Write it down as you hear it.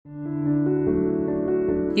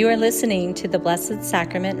You are listening to the Blessed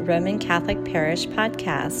Sacrament Roman Catholic Parish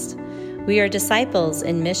podcast. We are disciples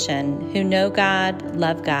in mission who know God,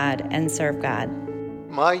 love God, and serve God.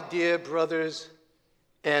 My dear brothers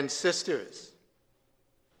and sisters,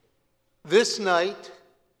 this night,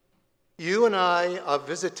 you and I are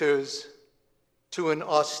visitors to an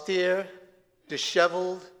austere,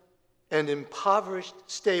 disheveled, and impoverished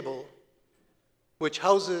stable which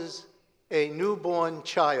houses a newborn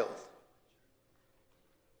child.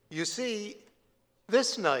 You see,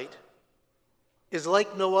 this night is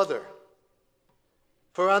like no other.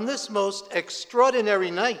 For on this most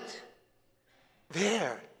extraordinary night,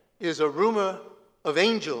 there is a rumor of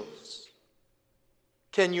angels.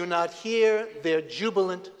 Can you not hear their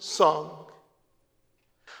jubilant song?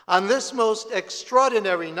 On this most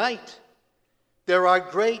extraordinary night, there are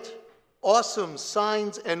great, awesome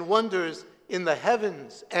signs and wonders in the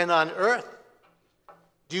heavens and on earth.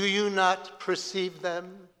 Do you not perceive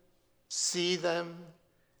them? See them,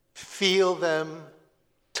 feel them,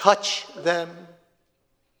 touch them?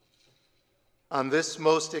 On this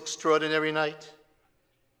most extraordinary night,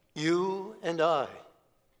 you and I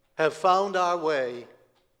have found our way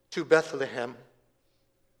to Bethlehem.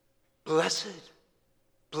 Blessed,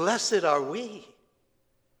 blessed are we,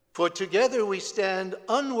 for together we stand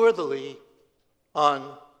unworthily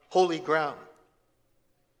on holy ground.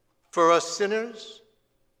 For us sinners,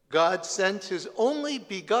 God sent his only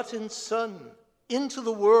begotten Son into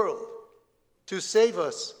the world to save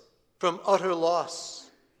us from utter loss,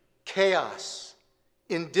 chaos,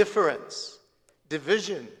 indifference,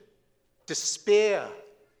 division, despair,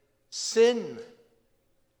 sin,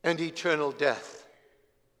 and eternal death.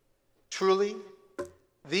 Truly,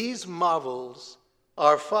 these marvels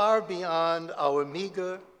are far beyond our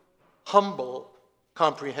meager, humble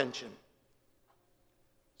comprehension.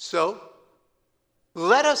 So,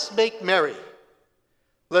 let us make merry.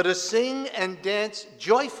 Let us sing and dance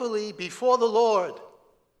joyfully before the Lord,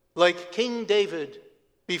 like King David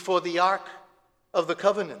before the Ark of the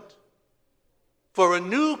Covenant. For a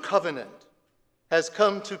new covenant has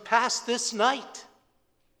come to pass this night.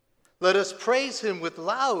 Let us praise him with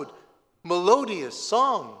loud, melodious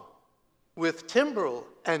song, with timbrel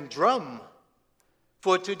and drum.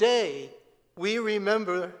 For today we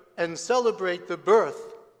remember and celebrate the birth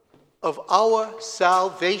of our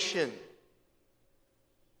salvation.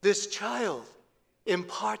 This child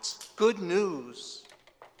imparts good news,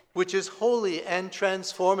 which is holy and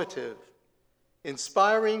transformative,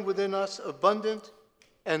 inspiring within us abundant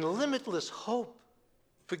and limitless hope,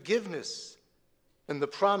 forgiveness, and the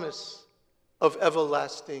promise of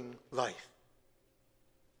everlasting life.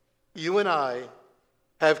 You and I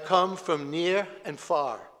have come from near and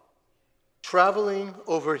far, traveling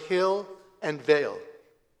over hill and vale,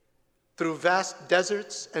 through vast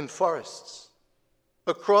deserts and forests,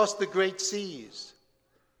 across the great seas,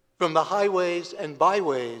 from the highways and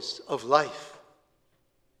byways of life.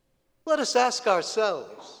 Let us ask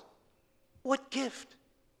ourselves, what gift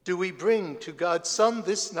do we bring to God's Son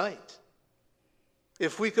this night?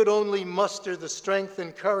 If we could only muster the strength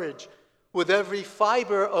and courage with every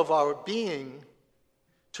fiber of our being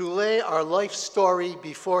to lay our life story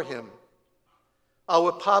before him,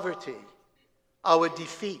 our poverty, our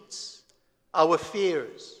defeats, our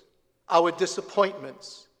fears, our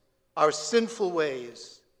disappointments, our sinful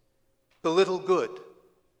ways, the little good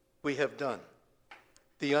we have done,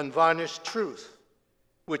 the unvarnished truth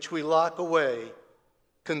which we lock away,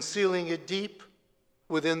 concealing it deep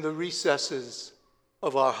within the recesses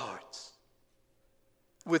of our hearts.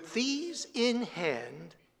 With these in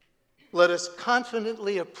hand, let us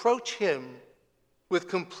confidently approach him with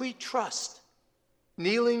complete trust,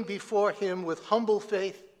 kneeling before him with humble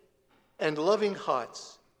faith and loving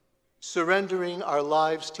hearts, surrendering our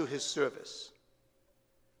lives to his service.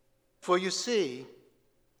 For you see,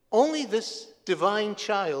 only this divine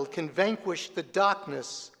child can vanquish the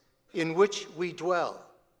darkness in which we dwell.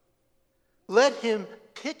 Let him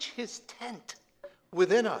pitch his tent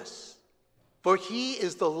within us, for he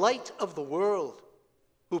is the light of the world,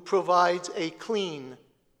 who provides a clean,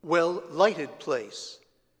 well-lighted place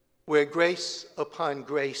where grace upon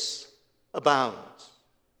grace abounds.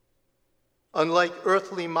 Unlike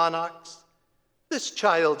earthly monarchs, this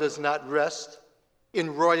child does not rest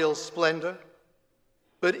in royal splendor,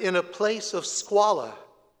 but in a place of squalor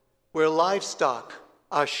where livestock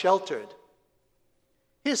are sheltered.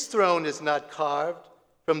 His throne is not carved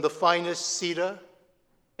from the finest cedar,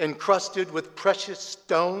 encrusted with precious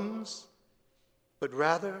stones, but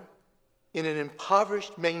rather in an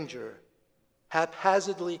impoverished manger,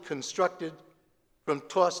 haphazardly constructed from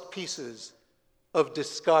tossed pieces of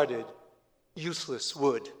discarded, useless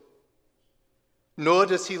wood. Nor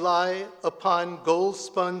does he lie upon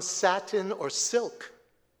gold-spun satin or silk,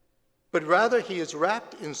 but rather he is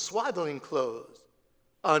wrapped in swaddling clothes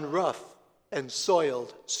on rough and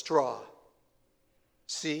soiled straw.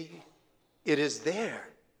 See, it is there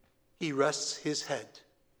he rests his head.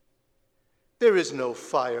 There is no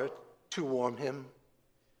fire to warm him,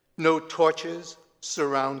 no torches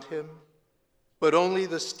surround him, but only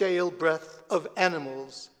the stale breath of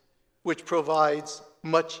animals, which provides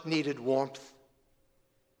much-needed warmth.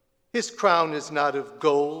 His crown is not of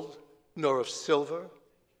gold nor of silver,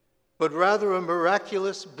 but rather a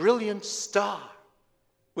miraculous, brilliant star,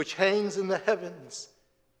 which hangs in the heavens,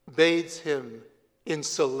 bathes him in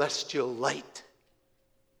celestial light.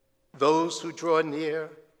 Those who draw near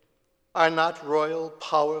are not royal,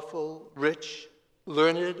 powerful, rich,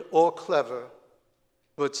 learned, or clever,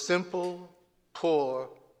 but simple, poor,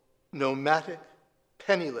 nomadic,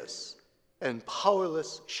 penniless, and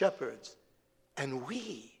powerless shepherds. And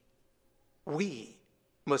we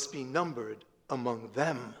must be numbered among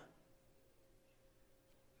them.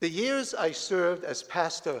 The years I served as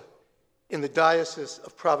pastor in the Diocese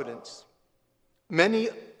of Providence, many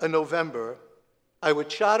a November, I would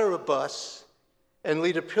charter a bus and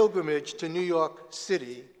lead a pilgrimage to New York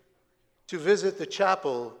City to visit the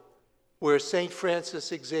chapel where St.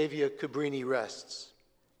 Francis Xavier Cabrini rests.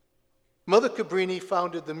 Mother Cabrini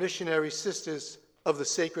founded the Missionary Sisters of the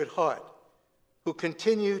Sacred Heart, who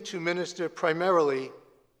continue to minister primarily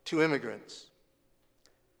to immigrants.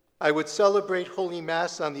 I would celebrate Holy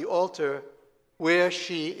Mass on the altar where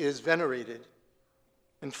she is venerated.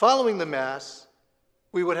 And following the Mass,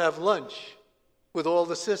 we would have lunch with all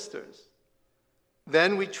the sisters.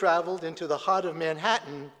 Then we traveled into the heart of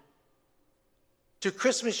Manhattan to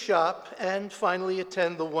Christmas shop and finally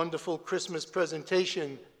attend the wonderful Christmas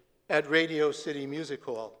presentation at Radio City Music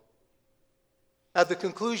Hall. At the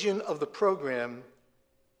conclusion of the program,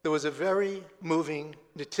 there was a very moving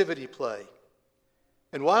nativity play.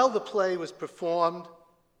 And while the play was performed,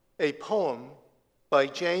 a poem by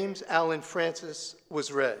James Allan Francis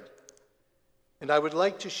was read. And I would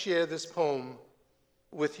like to share this poem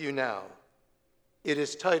with you now. It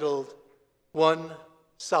is titled, One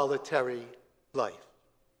Solitary Life.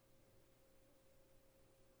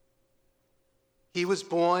 He was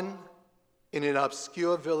born in an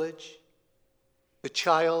obscure village, the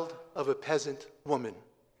child of a peasant woman.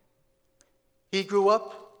 He grew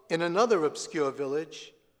up in another obscure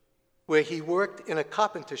village where he worked in a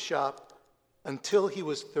carpenter shop until he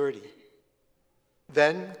was 30.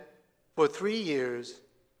 Then, for 3 years,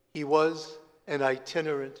 he was an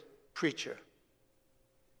itinerant preacher.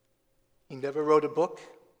 He never wrote a book.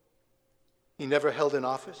 He never held an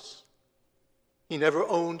office. He never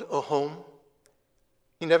owned a home.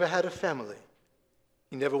 He never had a family.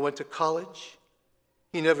 He never went to college.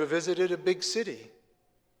 He never visited a big city.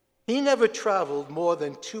 He never traveled more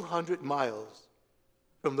than 200 miles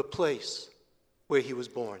from the place where he was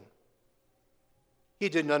born. He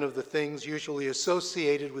did none of the things usually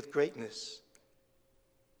associated with greatness.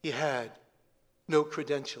 He had no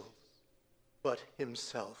credentials but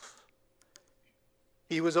himself.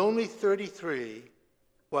 He was only 33,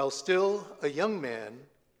 while still a young man.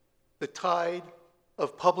 The tide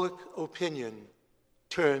of public opinion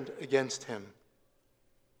turned against him.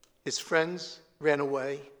 His friends ran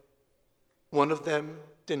away. One of them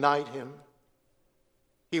denied him.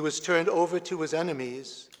 He was turned over to his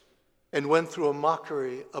enemies and went through a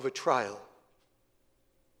mockery of a trial.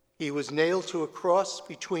 He was nailed to a cross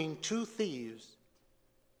between 2 thieves,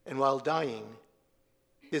 and while dying,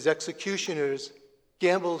 his executioners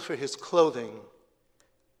gambled for his clothing,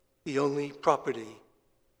 the only property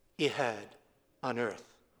he had on earth.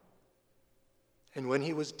 And when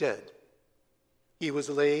he was dead, he was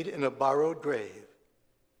laid in a borrowed grave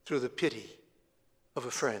through the pity of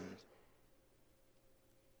a friend.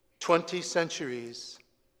 20 centuries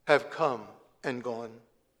have come and gone,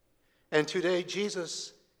 and today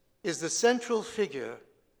Jesus is the central figure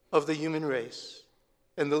of the human race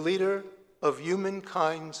and the leader of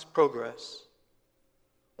humankind's progress.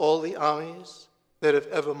 All the armies that have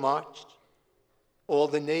ever marched, all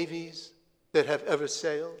the navies that have ever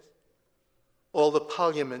sailed, all the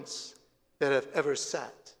parliaments that have ever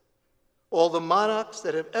sat, all the monarchs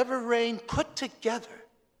that have ever reigned put together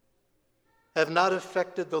have not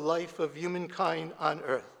affected the life of humankind on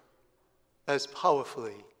earth as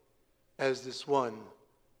powerfully as this one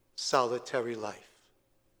solitary life.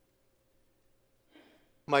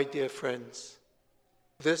 My dear friends,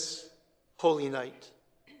 this holy night,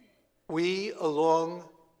 we, along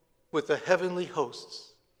with the heavenly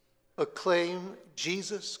hosts, acclaim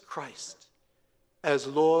Jesus Christ as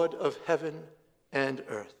Lord of heaven and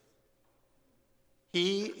earth.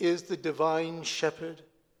 He is the divine shepherd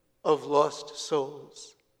of lost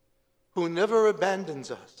souls, who never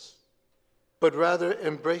abandons us, but rather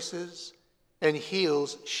embraces and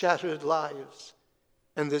heals shattered lives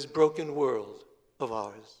and this broken world of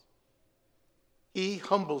ours. He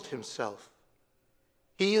humbled himself.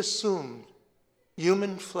 He assumed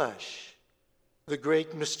human flesh, the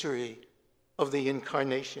great mystery of the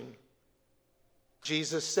incarnation.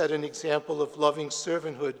 Jesus set an example of loving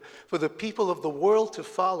servanthood for the people of the world to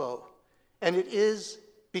follow, and it is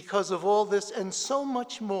because of all this and so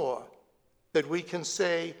much more that we can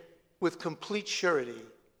say with complete surety,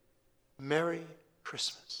 Merry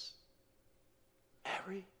Christmas.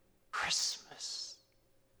 Merry Christmas.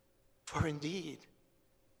 For indeed,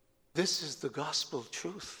 this is the gospel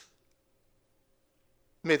truth.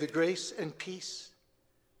 May the grace and peace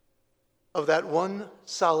of that one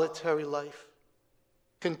solitary life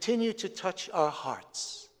continue to touch our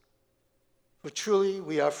hearts. For truly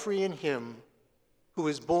we are free in him who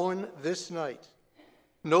is born this night,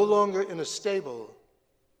 no longer in a stable,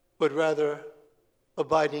 but rather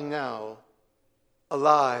abiding now,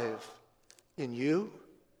 alive in you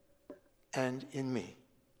and in me.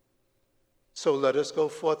 So let us go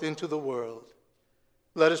forth into the world.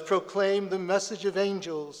 Let us proclaim the message of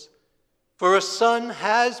angels, for a son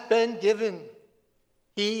has been given.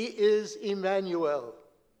 He is Emmanuel,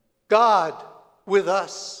 God with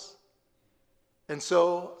us. And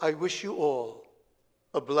so I wish you all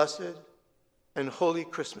a blessed and holy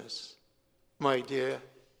Christmas, my dear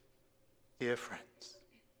friends.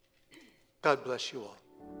 God bless you all.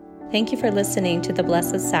 Thank you for listening to the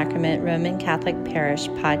Blessed Sacrament Roman Catholic Parish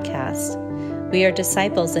podcast. We are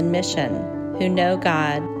disciples in mission who know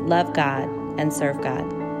God, love God, and serve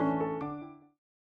God.